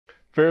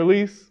Fur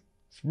Elise,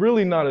 it's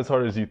really not as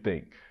hard as you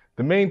think.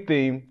 The main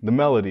theme, the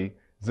melody,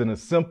 is in a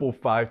simple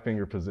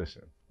 5-finger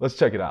position. Let's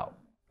check it out.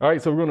 All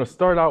right, so we're going to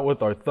start out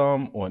with our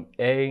thumb on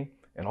A,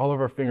 and all of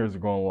our fingers are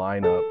going to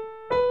line up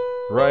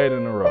right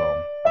in a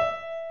row.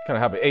 Kind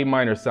of have an A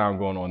minor sound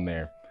going on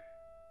there.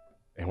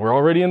 And we're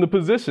already in the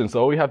position, so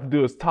all we have to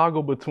do is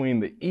toggle between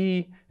the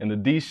E and the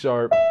D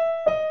sharp.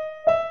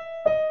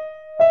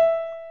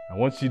 And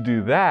once you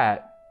do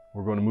that,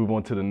 we're going to move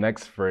on to the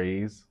next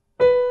phrase,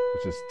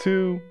 which is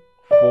 2,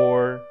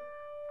 4,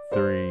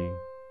 3,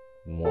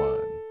 1.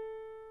 Well,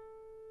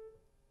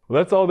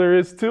 that's all there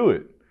is to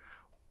it.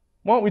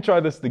 Why don't we try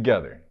this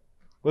together?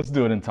 Let's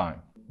do it in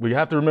time. We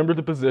have to remember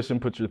the position,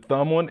 put your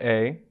thumb on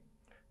A, and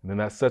then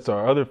that sets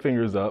our other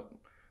fingers up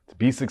to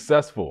be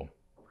successful.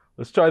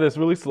 Let's try this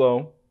really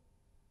slow.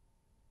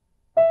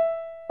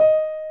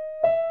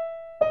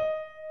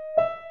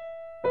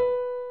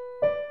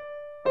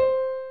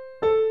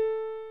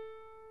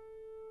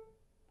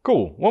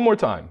 Cool, one more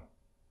time.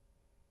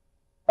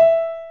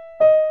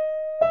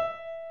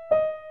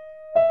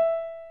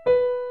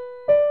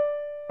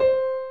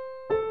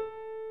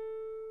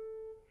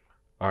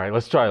 All right,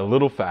 let's try a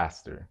little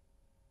faster.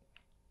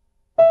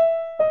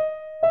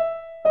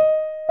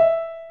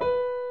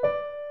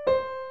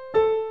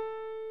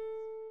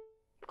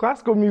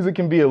 Classical music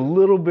can be a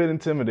little bit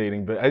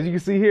intimidating, but as you can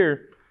see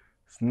here,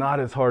 it's not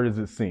as hard as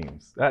it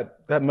seems.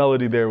 That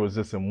melody there was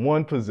just in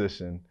one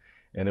position,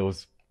 and it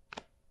was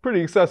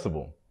pretty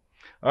accessible.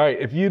 All right,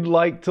 if you'd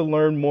like to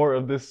learn more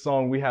of this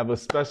song, we have a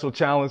special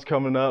challenge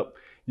coming up.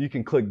 You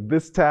can click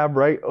this tab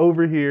right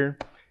over here,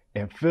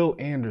 and Phil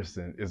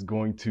Anderson is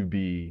going to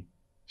be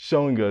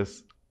showing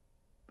us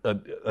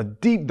a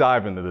deep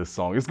dive into this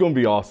song. It's going to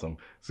be awesome.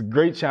 It's a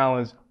great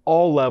challenge,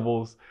 all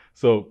levels.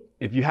 So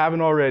if you haven't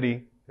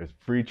already, there's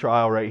a free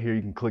trial right here.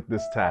 You can click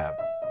this tab.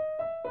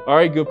 All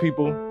right, good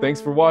people.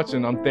 Thanks for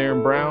watching. I'm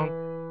Theron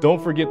Brown.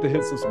 Don't forget to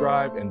hit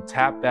subscribe and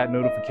tap that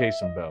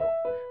notification bell.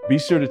 Be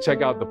sure to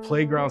check out the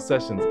Playground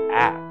Sessions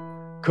app,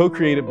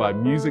 co-created by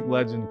music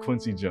legend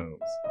Quincy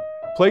Jones.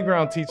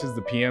 Playground teaches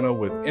the piano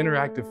with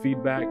interactive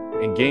feedback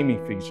and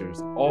gaming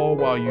features, all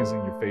while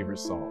using your favorite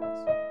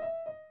songs.